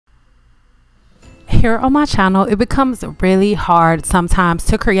here on my channel, it becomes really hard sometimes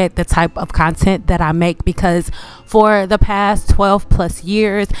to create the type of content that I make because for the past 12 plus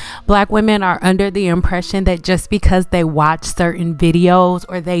years, Black women are under the impression that just because they watch certain videos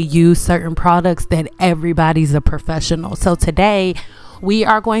or they use certain products that everybody's a professional. So today we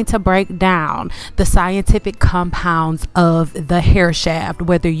are going to break down the scientific compounds of the hair shaft.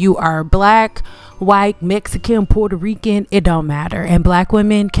 Whether you are Black, white, Mexican, Puerto Rican, it don't matter. And Black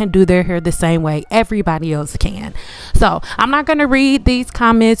women can do their hair the same way everybody else can. So I'm not going to read these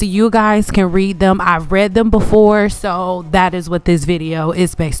comments. You guys can read them. I've read them before, so that is what this video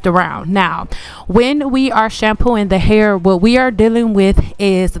is based around. Now, when we are shampooing the hair, what we are dealing with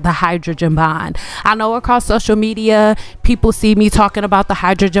is the hydrogen bond. I know across social media people see me talking about the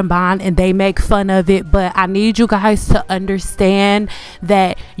hydrogen bond and they make fun of it, but I need you guys to understand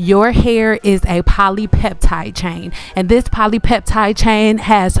that your hair is a polypeptide chain, and this polypeptide chain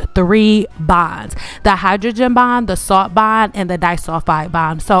has 3 bonds: the hydrogen bond, the salt bond, and the disulfide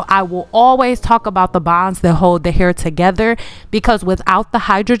bond. So I will always talk about the bonds that hold the hair together, because without the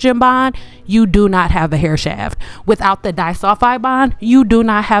hydrogen bond you do not have a hair shaft. Without the disulfide bond you do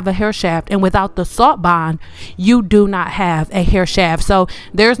not have a hair shaft, and without the salt bond you do not have a hair shaft. So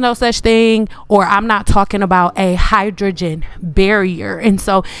there's no such thing, or I'm not talking about a hydrogen barrier. And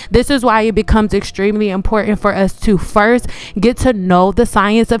so this is why it becomes extremely important for us to first get to know the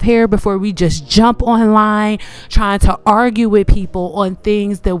science of hair before we just jump online trying to argue with people on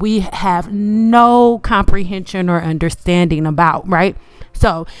things that we have no comprehension or understanding about, right?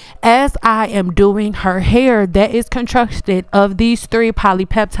 So as I am doing her hair that is constructed of these 3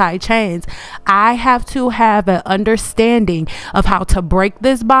 polypeptide chains, I have to have an understanding of how to break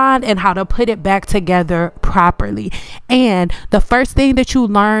this bond and how to put it back together properly. And the first thing that you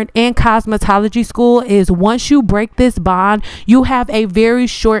learn in cosmetology school is once you break this bond, you have a very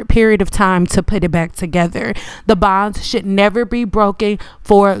short period of time to put it back together. The bonds should never be broken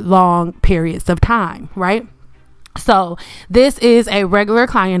for long periods of time, right? So this is a regular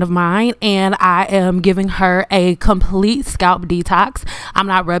client of mine and I am giving her a complete scalp detox. I'm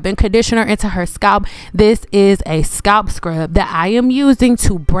not rubbing conditioner into her scalp. This is a scalp scrub that I am using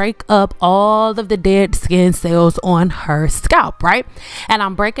to break up all of the dead skin cells on her scalp, right? And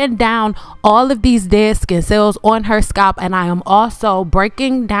I'm breaking down all of these dead skin cells on her scalp, and I am also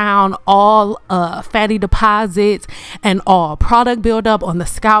breaking down all fatty deposits and all product buildup on the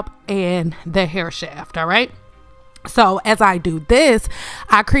scalp and the hair shaft, all right? So as I do this,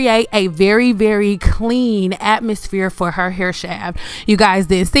 I create a very, very clean atmosphere for her hair shaft. You guys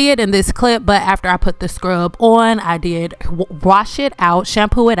didn't see it in this clip, but after I put the scrub on, I did wash it out,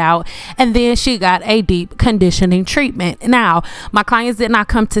 shampoo it out, and then she got a deep conditioning treatment. Now, my clients did not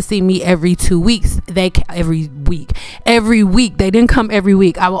come to see me every 2 weeks. Every week. They didn't come every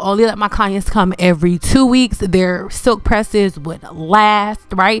week. I will only let my clients come every 2 weeks. Their silk presses would last,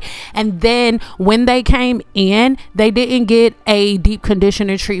 right? And then when they came in, they didn't get a deep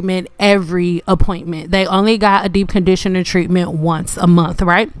conditioner treatment every appointment. They only got a deep conditioner treatment once a month,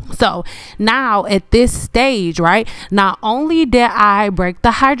 right? So now at this stage, right, not only did I break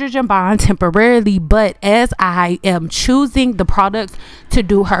the hydrogen bond temporarily, but as I am choosing the products to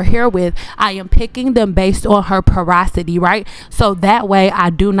do her hair with, I am picking them based on her porosity, right? So that way I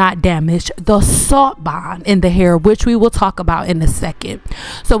do not damage the salt bond in the hair, which we will talk about in a second.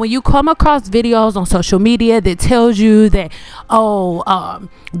 So when you come across videos on social media that tells you that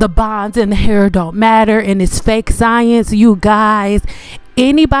the bonds in the hair don't matter and it's fake science, you guys,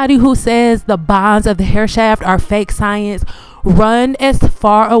 anybody who says the bonds of the hair shaft are fake science, run as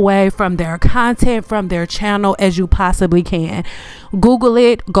far away from their content, from their channel as you possibly can. Google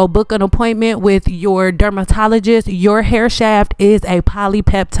it, go book an appointment with your dermatologist. Your hair shaft is a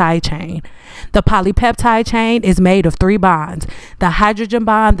polypeptide chain. The polypeptide chain is made of 3 bonds: the hydrogen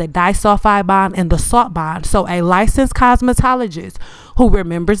bond, the disulfide bond, and the salt bond. So a licensed cosmetologist who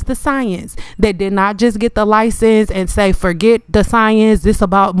remembers the science, that did not just get the license and say, forget the science, this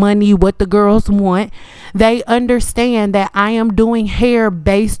about money, what the girls want. They understand that I am doing hair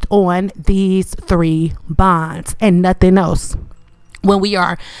based on these 3 bonds and nothing else. When we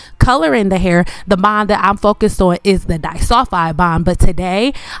are coloring the hair, the bond that I'm focused on is the disulfide bond. But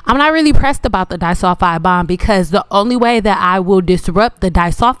today, I'm not really pressed about the disulfide bond, because the only way that I will disrupt the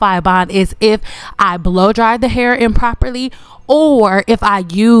disulfide bond is if I blow dry the hair improperly, or if I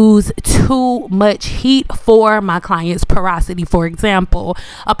use too much heat for my client's porosity. For example,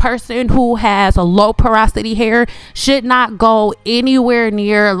 a person who has a low porosity hair should not go anywhere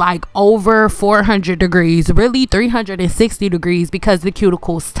near like over 400 degrees, really 360 degrees, because the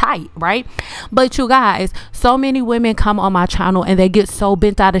cuticle's tight. tight, right? But you guys, so many women come on my channel and they get so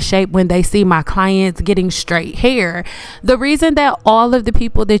bent out of shape when they see my clients getting straight hair. The reason that all of the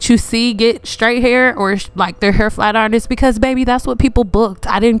people that you see get straight hair or like their hair flat iron is because, baby, that's what people booked.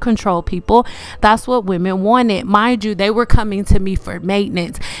 I didn't control people. That's what women wanted. Mind you, they were coming to me for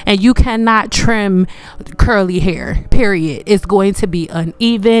maintenance, and you cannot trim curly hair, period. It's going to be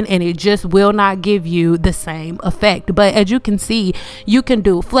uneven and it just will not give you the same effect. But as you can see, you can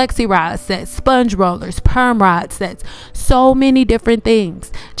do flexi rod sets, sponge rollers, perm rod sets, so many different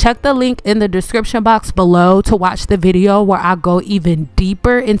things. Check the link in the description box below to watch the video where I go even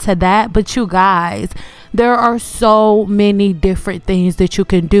deeper into that. But you guys, there are so many different things that you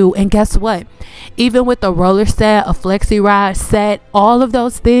can do. And guess what? Even with a roller set, a flexi rod set, all of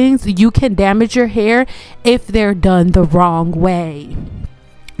those things, you can damage your hair if they're done the wrong way.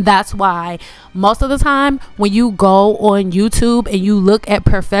 That's why most of the time when you go on YouTube and you look at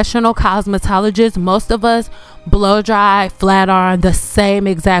professional cosmetologists, most of us blow dry, flat iron the same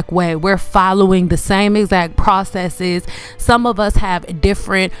exact way. We're following the same exact processes. Some of us have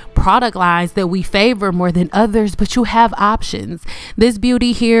different product lines that we favor more than others, but you have options. This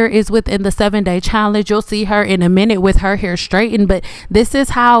beauty here is within the 7-day challenge. You'll see her in a minute with her hair straightened, but this is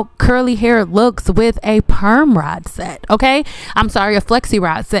how curly hair looks with a perm rod set. Okay, I'm sorry, a flexi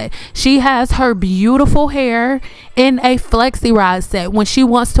rod set. She has her beautiful hair in a flexi rod set. When she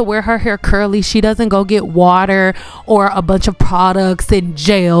wants to wear her hair curly, she doesn't go get water or a bunch of products and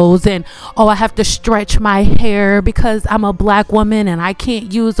gels and, oh, I have to stretch my hair because I'm a black woman and I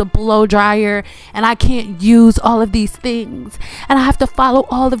can't use a blow dryer and I can't use all of these things and I have to follow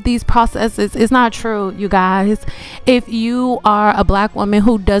all of these processes. It's not true, you guys. If you are a black woman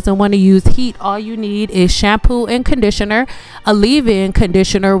who doesn't want to use heat, all you need is shampoo and conditioner, a leave-in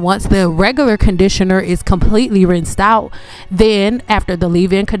conditioner once the regular conditioner is completely rinsed out. Then after the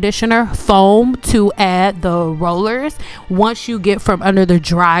leave-in conditioner, foam to add the rollers. Once you get from under the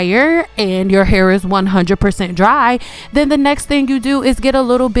dryer and your hair is 100% dry, then the next thing you do is get a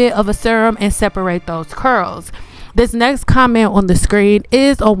little bit of a serum and separate those curls. This next comment on the screen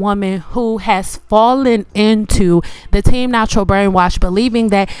is a woman who has fallen into the Team Natural brainwash, believing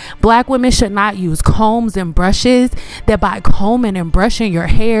that black women should not use combs and brushes, that by combing and brushing your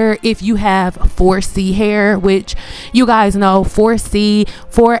hair, if you have 4C hair, which you guys know 4C,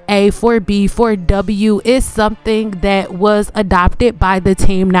 4A, 4B, 4W is something that was adopted by the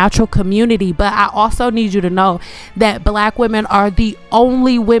Team Natural community. But I also need you to know that black women are the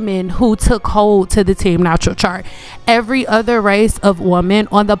only women who took hold to the Team Natural chart. Every other race of woman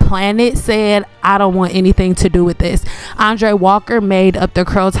on the planet said, I don't want anything to do with this. Andre Walker made up the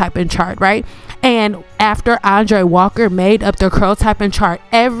curl typing chart, right? And after Andre Walker made up the curl typing chart,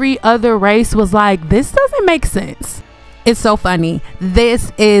 every other race was like, this doesn't make sense. It's so funny.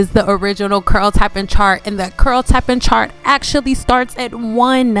 This is the original curl typing chart, and the curl typing chart actually starts at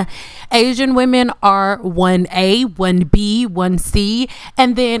 1. Asian women are 1A, 1B, 1C,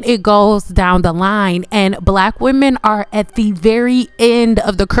 and then it goes down the line. And black women are at the very end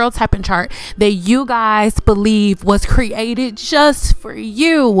of the curl typing chart that you guys believe was created just for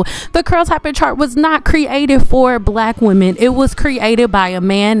you. The curl typing chart was not created for black women. It was created by a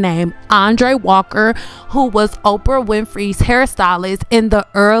man named Andre Walker, who was Oprah Winfrey's hairstylist in the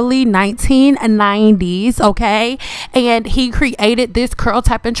early 1990s, okay? And he created this curl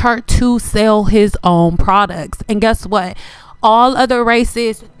typing chart to sell his own products. And guess what? All other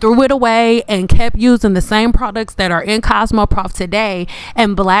races threw it away and kept using the same products that are in Cosmoprof today,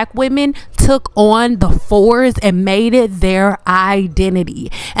 and black women took on the 4s and made it their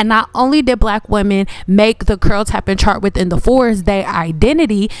identity. And not only did black women make the curl typing chart within the 4s their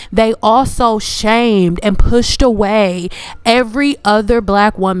identity, they also shamed and pushed away every other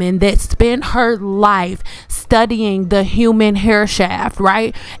black woman that spent her life studying the human hair shaft,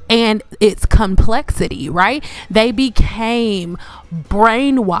 right, and its complexity, right? They became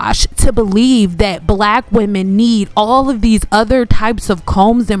brainwashed to believe that black women need all of these other types of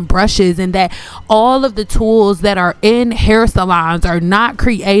combs and brushes, and that all of the tools that are in hair salons are not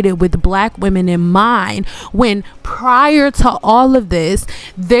created with black women in mind, when prior to all of this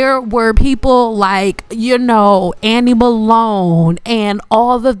there were people like, you know, Annie Malone and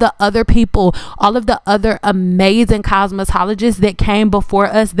all of the other people, all of the other amazing cosmetologists that came before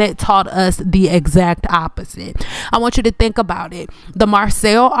us that taught us the exact opposite. I want you to think about it. The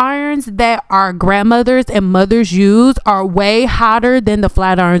Marcel irons that our grandmothers and mothers use are way hotter than the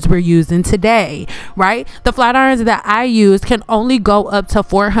flat irons we're using even today, right? The flat irons that I use can only go up to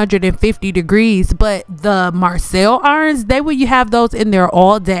 450 degrees, but the Marcel irons, they would, you have those in there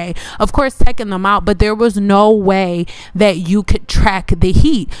all day, of course taking them out, but there was no way that you could track the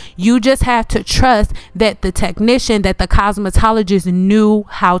heat. You just have to trust that the technician, that the cosmetologist knew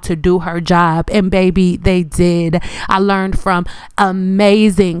how to do her job, and baby, they did. I learned from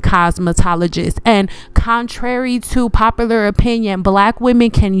amazing cosmetologists, and contrary to popular opinion, black women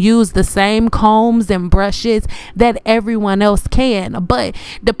can use the same combs and brushes that everyone else can, but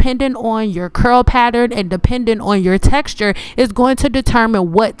depending on your curl pattern and depending on your texture is going to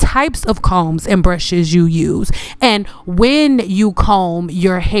determine what types of combs and brushes you use, and when you comb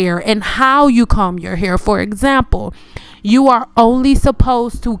your hair and how you comb your hair. For example, you are only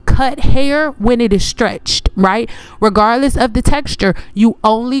supposed to cut hair when it is stretched, right? Regardless of the texture, you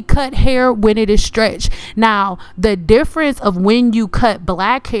only cut hair when it is stretched. Now, the difference of when you cut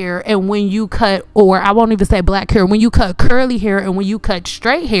black hair and when you cut, or I won't even say black hair, when you cut curly hair and when you cut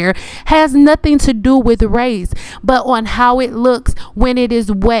straight hair has nothing to do with race, but on how it looks when it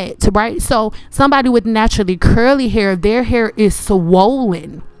is wet, right? So somebody with naturally curly hair, their hair is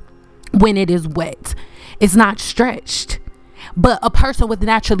swollen when it is wet. It's not stretched. But a person with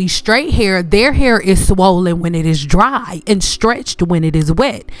naturally straight hair, their hair is swollen when it is dry and stretched when it is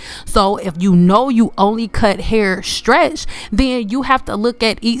wet. So if you know you only cut hair stretched, then you have to look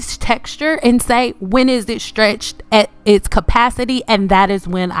at each texture and say, when is it stretched at its capacity? And that is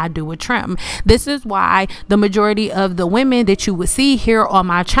when I do a trim. This is why the majority of the women that you would see here on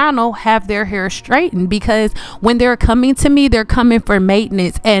my channel have their hair straightened, because when they're coming to me, they're coming for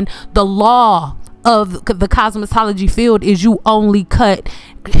maintenance, and the law of the cosmetology field is you only cut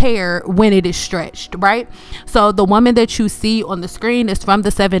hair when it is stretched, right? So the woman that you see on the screen is from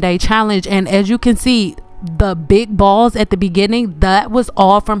the 7-day challenge, and as you can see, the big balls at the beginning, that was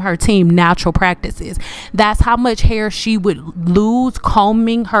all from her team natural practices. That's how much hair she would lose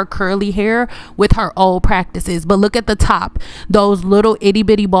combing her curly hair with her old practices. But look at the top, those little itty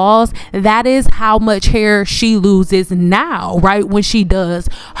bitty balls, that is how much hair she loses now, right, when she does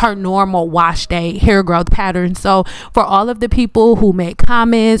her normal wash day hair growth pattern. So for all of the people who make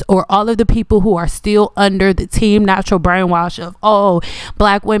comments, or all of the people who are still under the team natural brainwash of, oh,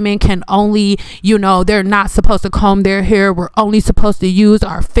 black women can only, you know, they're not supposed to comb their hair, we're only supposed to use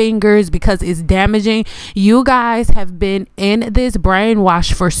our fingers because it's damaging. You guys have been in this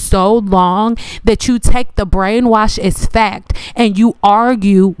brainwash for so long that you take the brainwash as fact and you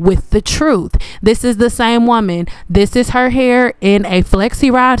argue with the truth. This is the same woman. This is her hair in a flexi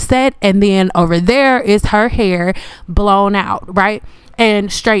rod set, and then over there is her hair blown out, right,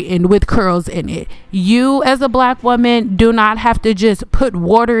 and straightened with curls in it. You as a black woman do not have to just put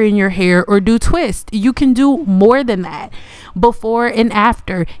water in your hair or do twists. You can do more than that. Before and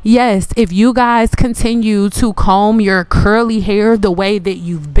after, yes, if you guys continue to comb your curly hair the way that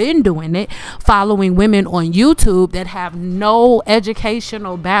you've been doing it, following women on YouTube that have no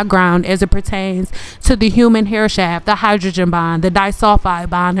educational background as it pertains to the human hair shaft, the hydrogen bond, the disulfide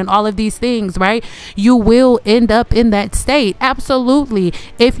bond, and all of these things, right, you will end up in that state. Absolutely.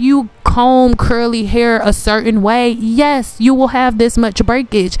 If you comb curly hair a certain way, yes, you will have this much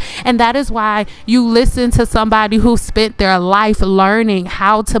breakage, and that is why you listen to somebody who spent their life learning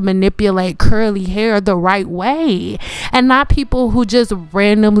how to manipulate curly hair the right way, and not people who just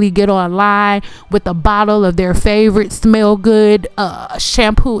randomly get online with a bottle of their favorite smell good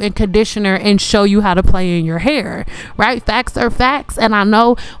shampoo and conditioner and show you how to play in your hair, right? Facts are facts, and I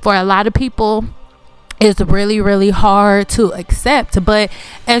know for a lot of people it's really hard to accept, but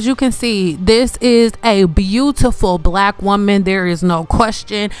as you can see, this is a beautiful black woman. There is no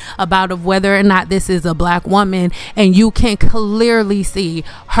question about of whether or not this is a black woman, and you can clearly see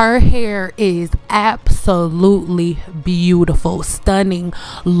her hair is absolutely beautiful, stunning,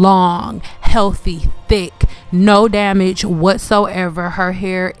 long, healthy, thick, no damage whatsoever. Her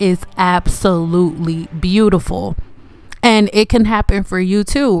hair is absolutely beautiful. And it can happen for you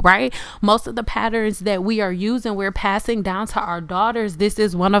too, right? Most of the patterns that we are using, we're passing down to our daughters. This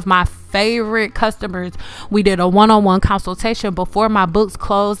is one of my favorite customers. We did a one-on-one consultation before my books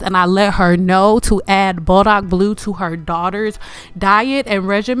closed, and I let her know to add Bulldog Blue to her daughter's diet and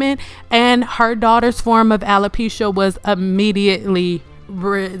regimen, and her daughter's form of alopecia was immediately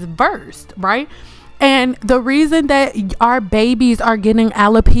reversed, right? And the reason that our babies are getting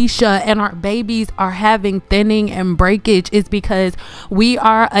alopecia and our babies are having thinning and breakage is because we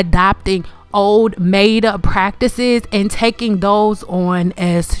are adopting old made up practices and taking those on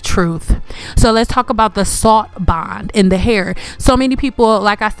as truth. So let's talk about the salt bond in the hair. So many people,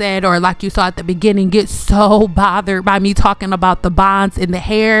 like I said, or like you saw at the beginning, get so bothered by me talking about the bonds in the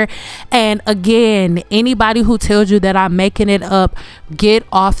hair. And again, anybody who tells you that I'm making it up, get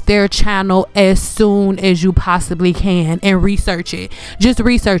off their channel as soon as you possibly can and research it. Just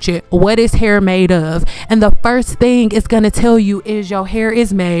research it. What is hair made of? And the first thing it's going to tell you is your hair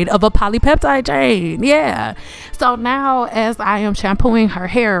is made of a polypeptide chain. Yeah. So now as I am shampooing her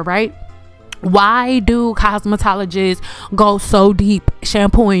hair, right? Why do cosmetologists go so deep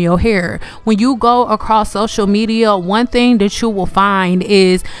shampooing your hair? When you go across social media, one thing that you will find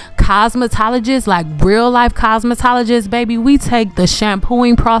is cosmetologists, like real life cosmetologists, baby, we take the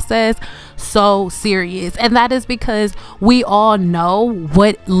shampooing process so serious. And that is because we all know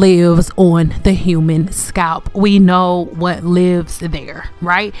what lives on the human scalp. We know what lives there,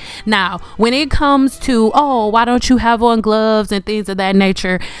 right? Now, when it comes to, oh, why don't you have on gloves and things of that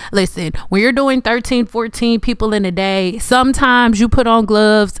nature? Listen, when you're doing 13, 14 people in a day, sometimes you put on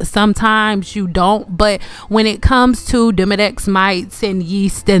gloves, sometimes you don't. But when it comes to Demodex mites and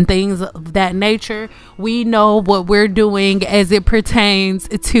yeast and things of that nature, we know what we're doing as it pertains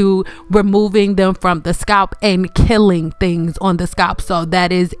to removing them from the scalp and killing things on the scalp. So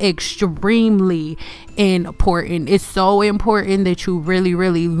that is extremely important. It's so important that you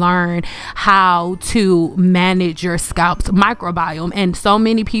really learn how to manage your scalp's microbiome. And so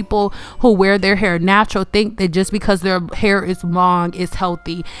many people who wear their hair natural think that just because their hair is long is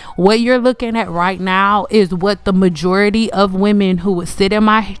healthy. What you're looking at right now is what the majority of women who would sit in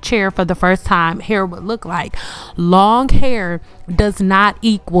my chair for the first time hair would look like. Long hair does not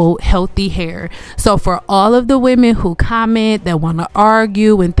equal healthy hair. So for all of the women who comment, that want to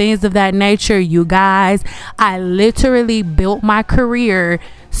argue and things of that nature, you guys, I literally built my career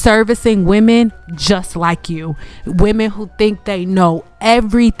servicing women just like you, women who think they know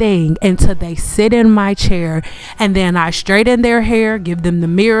everything until they sit in my chair, and then I straighten their hair, give them the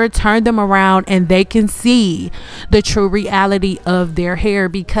mirror, turn them around, and they can see the true reality of their hair.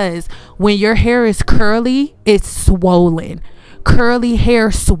 Because when your hair is curly, it's swollen. Curly hair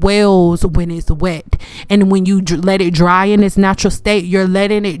swells when it's wet, and when you let it dry in its natural state, you're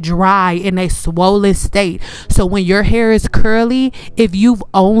letting it dry in a swollen state. So when your hair is curly, if you've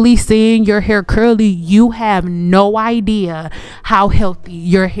only seen your hair curly, you have no idea how healthy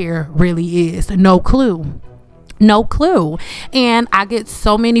your hair really is. No clue. No clue. And I get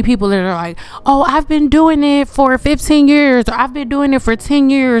so many people that are like, oh, I've been doing it for 15 years, or I've been doing it for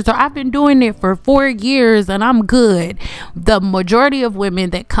 10 years, or I've been doing it for 4 years and I'm good. The majority of women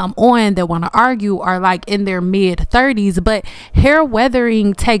that come on that want to argue are like in their mid 30s, but hair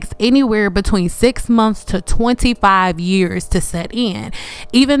weathering takes anywhere between 6 months to 25 years to set in.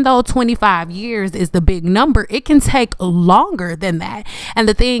 Even though 25 years is the big number, it can take longer than that. And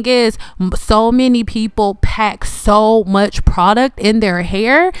the thing is, so many people pack so much product in their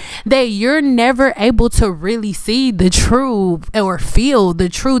hair that you're never able to really see the true or feel the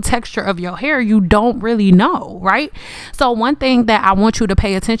true texture of your hair. You don't really know, right? So one thing that I want you to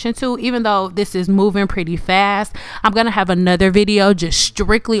pay attention to, even though this is moving pretty fast, I'm gonna have another video just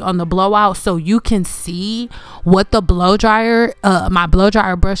strictly on the blowout so you can see what the blow dryer, my blow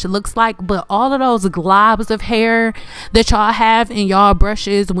dryer brush looks like. But all of those globs of hair that y'all have in y'all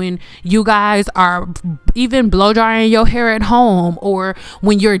brushes when you guys are even blow drying your hair at home, or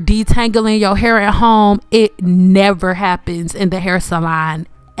when you're detangling your hair at home, it never happens in the hair salon.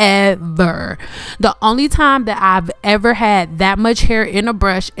 Ever. The only time that I've ever had that much hair in a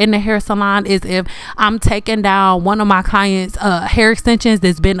brush in the hair salon is if I'm taking down one of my clients' hair extensions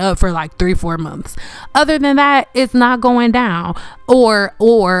that's been up for like 3-4 months. Other than that, it's not going down. Or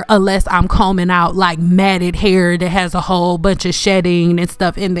unless I'm combing out like matted hair that has a whole bunch of shedding and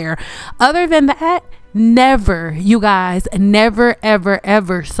stuff in there. Other than that, never, you guys, never,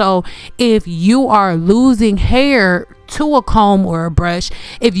 ever. So if you are losing hair to a comb or a brush,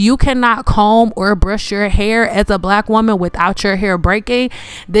 if you cannot comb or brush your hair as a black woman without your hair breaking,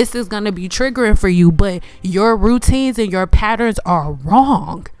 this is going to be triggering for you. But your routines and your patterns are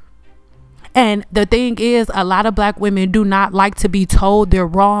wrong. And the thing is, a lot of black women do not like to be told they're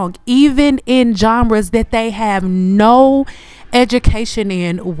wrong, even in genres that they have no education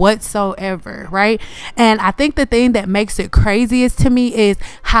in whatsoever, right? And I think the thing that makes it craziest to me is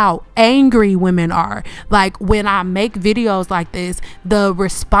how angry women are. Like when I make videos like this, the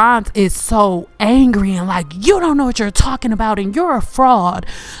response is so angry and like, you don't know what you're talking about and you're a fraud.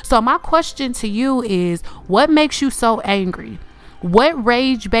 So my question to you is, what makes you so angry? What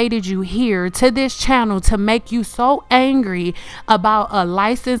rage baited you here to this channel to make you so angry about a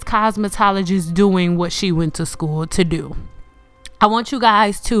licensed cosmetologist doing what she went to school to do? I want you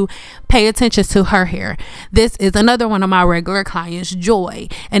guys to pay attention to her hair. This is another one of my regular clients, Joy.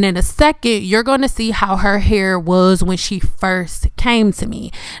 And in a second, you're going to see how her hair was when she first came to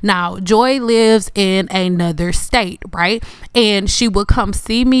me. Now, Joy lives in another state, right? And she would come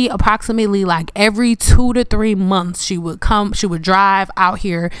see me approximately like every 2 to 3 months. She would drive out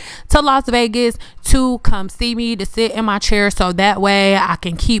here to Las Vegas to come see me, to sit in my chair, so that way I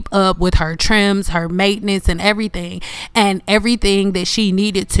can keep up with her trims, her maintenance, and everything that she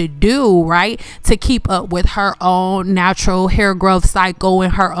needed to do, right, to keep up with her own natural hair growth cycle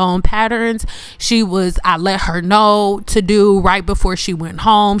and her own patterns. I let her know to do right before she went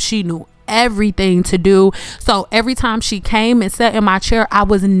home. She knew everything to do. So every time she came and sat in my chair, I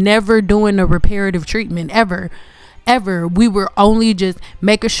was never doing a reparative treatment ever. We were only just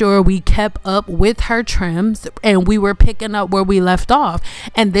making sure we kept up with her trims and we were picking up where we left off.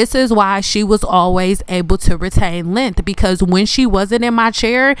 And this is why she was always able to retain length, because when she wasn't in my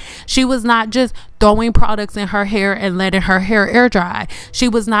chair, she was not just throwing products in her hair and letting her hair air dry. She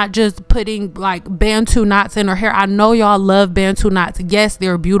was not just putting like Bantu knots in her hair. I know y'all love Bantu knots. Yes,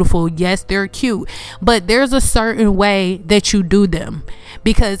 they're beautiful. Yes, they're cute. But there's a certain way that you do them,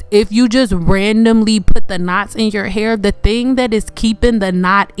 because if you just randomly put the knots in your hair, the thing that is keeping the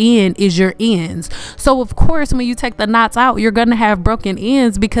knot in is your ends. So of course, when you take the knots out, you're going to have broken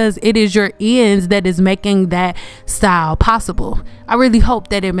ends, because it is your ends that is making that style possible. I really hope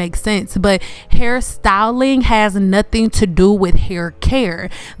that it makes sense. But hairstyling has nothing to do with hair care.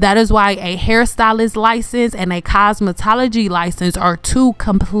 That is why a hairstylist license and a cosmetology license are two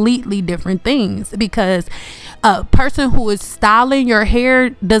completely different things, because a person who is styling your hair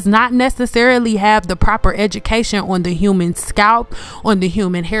does not necessarily have the proper education on the human scalp, on the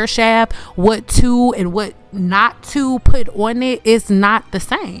human hair shaft. What to and what not to put on it is not the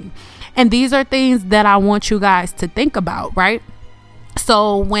same. And these are things that I want you guys to think about, right?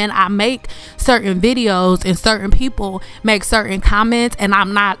 So when I make certain videos and certain people make certain comments, and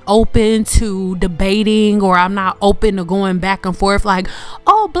I'm not open to debating, or I'm not open to going back and forth like,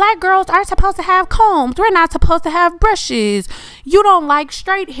 oh, black girls are supposed to have combs, we're not supposed to have brushes, you don't like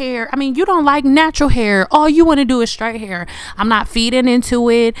straight hair, you don't like natural hair, all you want to do is straight hair. I'm not feeding into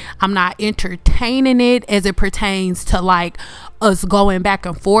it. I'm not entertaining it as it pertains to like us going back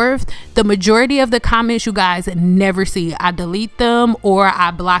and forth. The majority of the comments you guys never see. I delete them or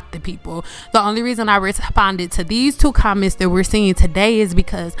I block the people. The only reason I responded to these 2 comments that we're seeing today is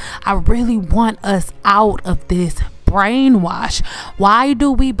because I really want us out of this brainwash. Why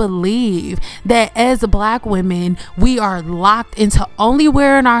do we believe that as black women we are locked into only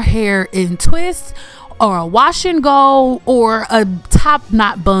wearing our hair in twists, or a wash and go, or a top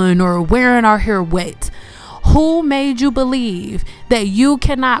knot bun, or wearing our hair wet? Who made you believe that you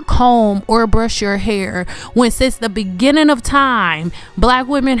cannot comb or brush your hair when since the beginning of time black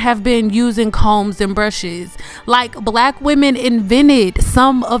women have been using combs and brushes? Like, black women invented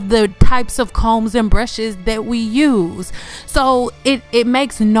some of the types of combs and brushes that we use. So it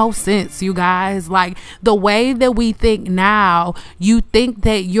makes no sense, you guys. Like, the way that we think now, you think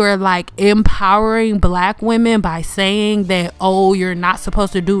that you're like empowering black women by saying that, oh, you're not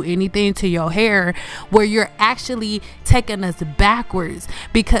supposed to do anything to your hair, where you're actually taking us backwards.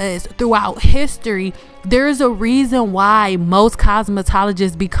 Because throughout history, there's a reason why most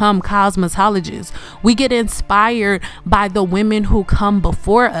cosmetologists become cosmetologists. We get inspired by the women who come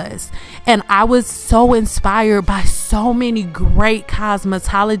before us. And I was so inspired by so many great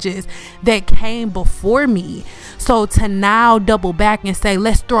cosmetologists that came before me. So to now double back and say,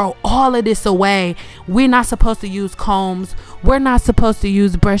 let's throw all of this away. We're not supposed to use combs. We're not supposed to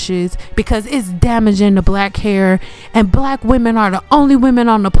use brushes because it's damaging the black hair. And black women are the only women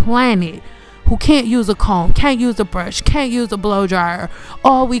on the planet who can't use a comb, can't use a brush, can't use a blow dryer.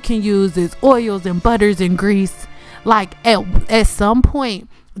 All we can use is oils and butters and grease. Like, at some point,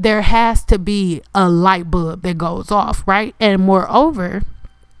 there has to be a light bulb that goes off, right? And moreover,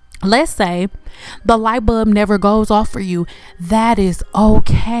 let's say the light bulb never goes off for you. That is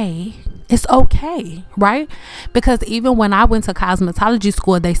okay. It's okay, right? Because even when I went to cosmetology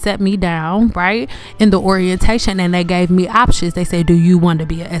school, they set me down, right, in the orientation, and they gave me options. They said, do you want to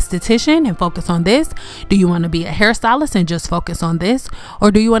be an esthetician and focus on this? Do you want to be a hairstylist and just focus on this?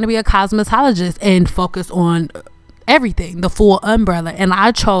 Or do you want to be a cosmetologist and focus on everything, the full umbrella, and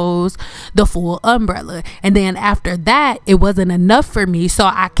I chose the full umbrella. And then after that, it wasn't enough for me, so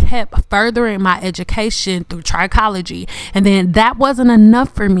I kept furthering my education through trichology, and then that wasn't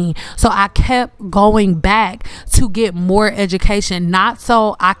enough for me, so I kept going back to get more education, not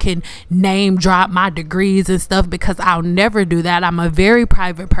so I can name drop my degrees and stuff, because I'll never do that. I'm a very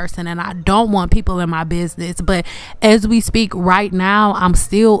private person and I don't want people in my business. But as we speak right now, I'm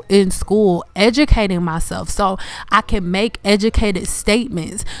still in school educating myself so I can make educated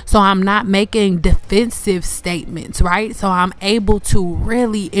statements, so I'm not making defensive statements, right? So I'm able to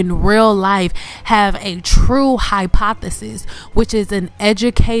really in real life have a true hypothesis, which is an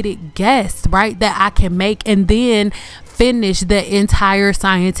educated guess, right, that I can make, and then finish the entire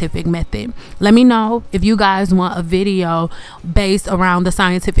scientific method. Let me know if you guys want a video based around the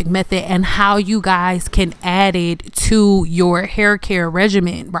scientific method and how you guys can add it to your hair care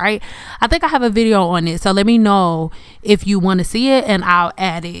regimen, right? I think I have a video on it, so let me know if you want to see it and I'll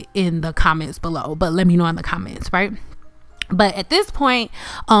add it in the comments below. But let me know in the comments, right? But at this point,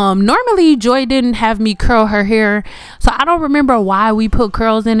 normally Joy didn't have me curl her hair, so I don't remember why we put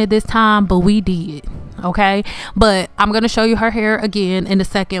curls in it this time, but we did. Okay, but I'm gonna show you her hair again in a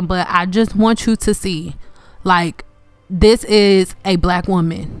second, but I just want you to see, like, this is a black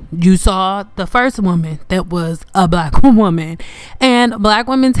woman. You saw the first woman that was a black woman, and black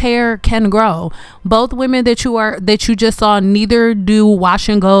women's hair can grow. Both women that you just saw neither do wash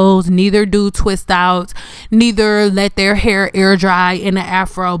and goes, neither do twist outs, neither let their hair air dry in an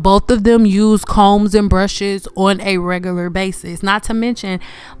afro. Both of them use combs and brushes on a regular basis. Not to mention,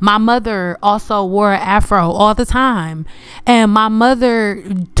 my mother also wore an afro all the time, and my mother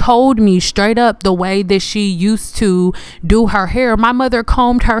told me straight up the way that she used to do her hair. My mother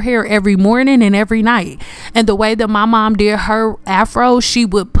combed her hair every morning and every night, and the way that my mom did her afro, she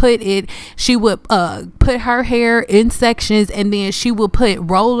would put her hair in sections, and then she would put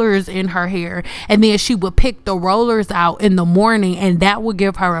rollers in her hair, and then she would pick the rollers out in the morning, and that would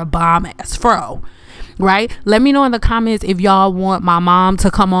give her a bomb ass fro. Right? Let me know in the comments if y'all want my mom to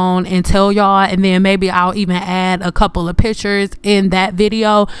come on and tell y'all, and then maybe I'll even add a couple of pictures in that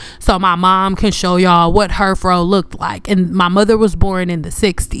video so my mom can show y'all what her fro looked like. And my mother was born in the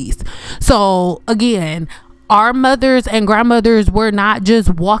 60s, so again, our mothers and grandmothers were not just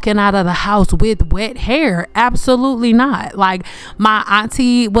walking out of the house with wet hair. Absolutely not. Like, my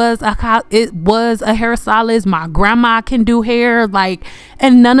auntie was a hairstylist. My grandma can do hair, like,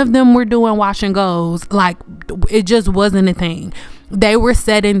 and none of them were doing wash and goes. Like, it just wasn't a thing. They were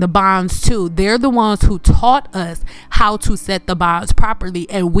setting the bonds too. They're the ones who taught us how to set the bonds properly,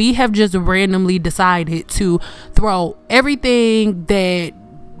 and we have just randomly decided to throw everything that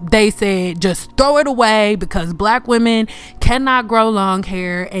they said, just throw it away, because black women cannot grow long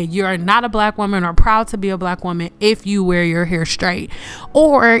hair, and you're not a black woman or proud to be a black woman if you wear your hair straight.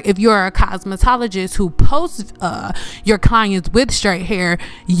 Or if you're a cosmetologist who posts your clients with straight hair,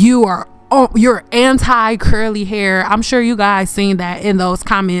 you're anti curly hair. I'm sure you guys seen that in those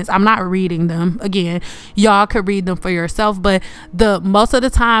comments. I'm not reading them. Again, y'all could read them for yourself, but most of the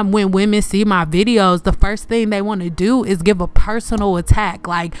time when women see my videos, the first thing they want to do is give a personal attack,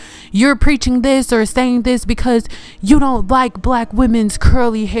 like, you're preaching this or saying this because you don't like black women's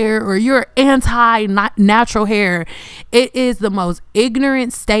curly hair, or you're anti natural hair. It is the most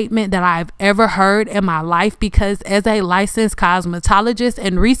ignorant statement that I've ever heard in my life, because as a licensed cosmetologist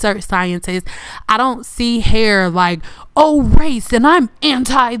and research scientist, I don't see hair like, oh, race, and I'm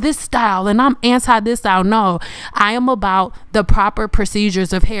anti this style and I'm anti this style. No, I am about the proper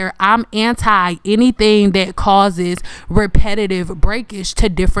procedures of hair. I'm anti anything that causes repetitive breakage to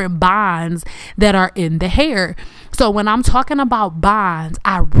different bonds that are in the hair. So when I'm talking about bonds,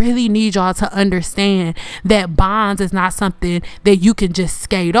 I really need y'all to understand that bonds is not something that you can just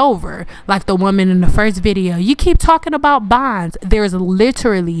skate over. Like the woman in the first video, you keep talking about bonds. There's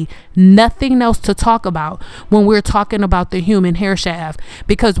literally nothing else to talk about when we're talking about the human hair shaft,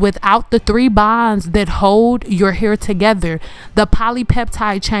 because without the 3 bonds that hold your hair together, the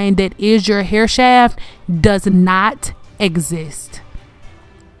polypeptide chain that is your hair shaft does not exist.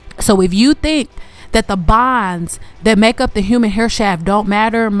 So if you think that the bonds that make up the human hair shaft don't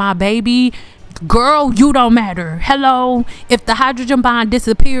matter, my baby girl, you don't matter. Hello. If the hydrogen bond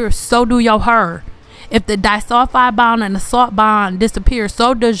disappears, so do your hair. If the disulfide bond and the salt bond disappear,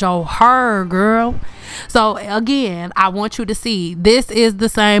 so does your hair, girl. So again, I want you to see, this is the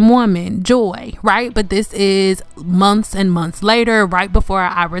same woman, Joy, right? But this is months and months later, right before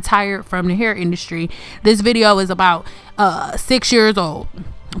I retired from the hair industry. This video is about 6 years old.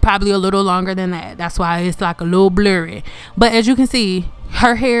 Probably a little longer than that. That's why it's like a little blurry. But as you can see,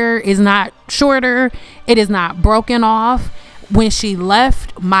 Her hair is not shorter. It is not broken off. When she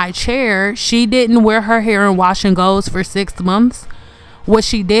left my chair, she didn't wear her hair in wash and goes for 6 months. What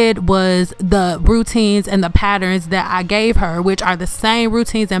she did was the routines and the patterns that I gave her, which are the same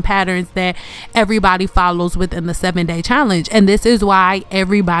routines and patterns that everybody follows within the 7-day challenge. And this is why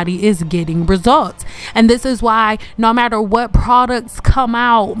everybody is getting results. And this is why no matter what products come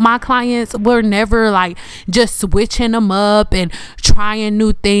out, my clients were never like just switching them up and trying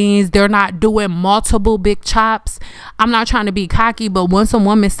new things. They're not doing multiple big chops. I'm not trying to be cocky, but once a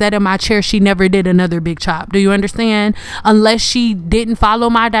woman sat in my chair, she never did another big chop. Do you understand? Unless she didn't follow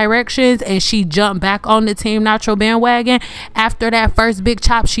my directions and she jumped back on the Team Natural bandwagon, after that first big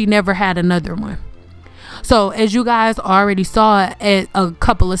chop, she never had another one. So as you guys already saw at a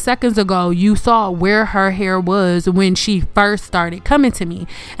couple of seconds ago, you saw where her hair was when she first started coming to me.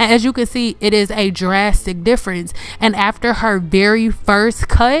 And as you can see, it is a drastic difference. And after her very first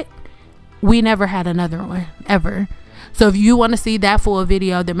cut, we never had another one ever. So if you want to see that full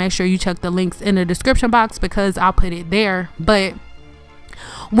video, then make sure you check the links in the description box, because I'll put it there. But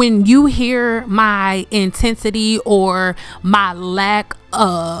when you hear my intensity or my lack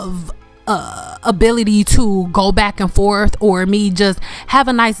of ability to go back and forth, or me just have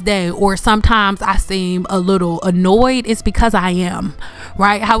a nice day, or sometimes I seem a little annoyed, it's because I am,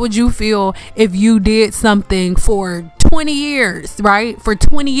 right? How would you feel if you did something for 20 years, right? For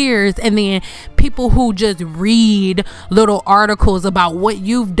 20 years, and then people who just read little articles about what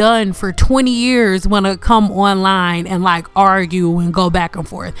you've done for 20 years want to come online and like argue and go back and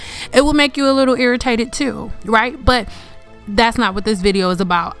forth? It will make you a little irritated too, right? But that's not what this video is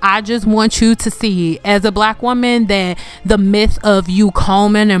about. I just want you to see, as a black woman, that the myth of you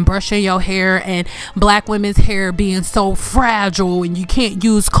combing and brushing your hair and black women's hair being so fragile and you can't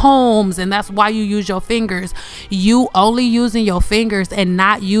use combs and that's why you use your fingers. You only using your fingers and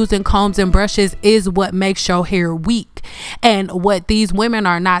not using combs and brushes is what makes your hair weak. And what these women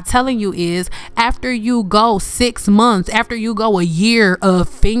are not telling you is, after you go 6 months, after you go a year of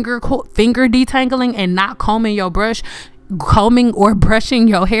finger detangling and not combing or brushing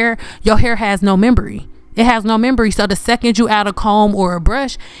your hair has no memory. It has no memory. So the second you add a comb or a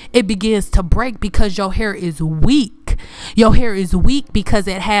brush, it begins to break because your hair is weak. Your hair is weak because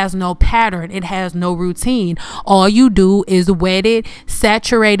it has no pattern. It has no routine. All you do is wet it,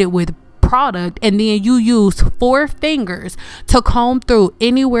 saturate it with product, and then you use 4 fingers to comb through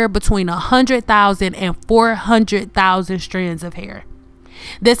anywhere between 100,000 and 400,000 strands of hair.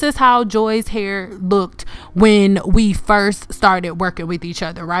 This is how Joy's hair looked when we first started working with each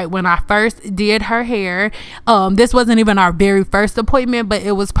other, right? When I first did her hair, this wasn't even our very first appointment, but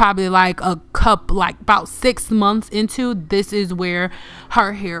it was probably like about 6 months into, this is where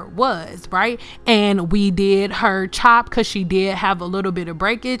her hair was, right? And we did her chop because she did have a little bit of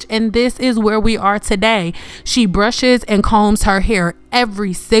breakage, and this is where we are today. She brushes and combs her hair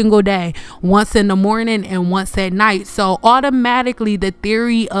every single day, once in the morning and once at night. So automatically the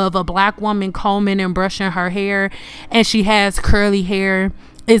theory of a black woman combing and brushing her hair and she has curly hair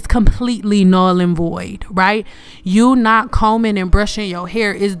is completely null and void, right? You not combing and brushing your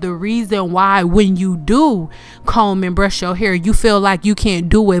hair is the reason why when you do comb and brush your hair, you feel like you can't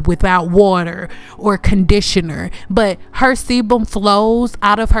do it without water or conditioner. But her sebum flows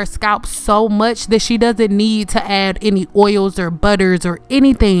out of her scalp so much that she doesn't need to add any oils or butters or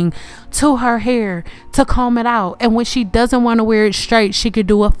anything to her hair to comb it out. And when she doesn't want to wear it straight, she could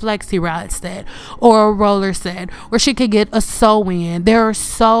do a flexi rod set or a roller set, or she could get a sew-in. There are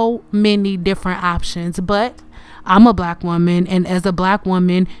so many different options, but I'm a black woman, and as a black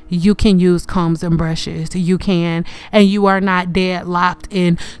woman, you can use combs and brushes. You can, and you are not deadlocked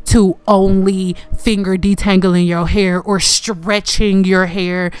into only finger detangling your hair or stretching your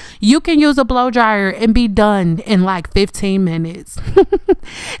hair. You can use a blow dryer and be done in like 15 minutes.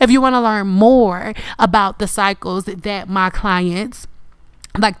 If you want to learn more about the cycles that my clients,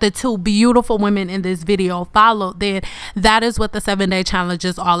 like the 2 beautiful women in this video, followed, then that is what the 7-day challenge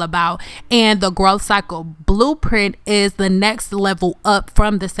is all about. And the growth cycle blueprint is the next level up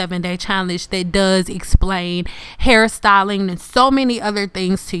from the 7-day challenge that does explain hairstyling and so many other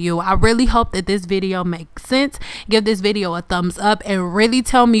things to you. I really hope that this video makes sense. Give this video a thumbs up and really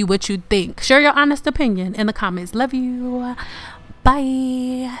tell me what you think. Share your honest opinion in the comments. Love you.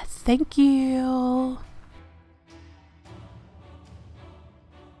 Bye. Thank you.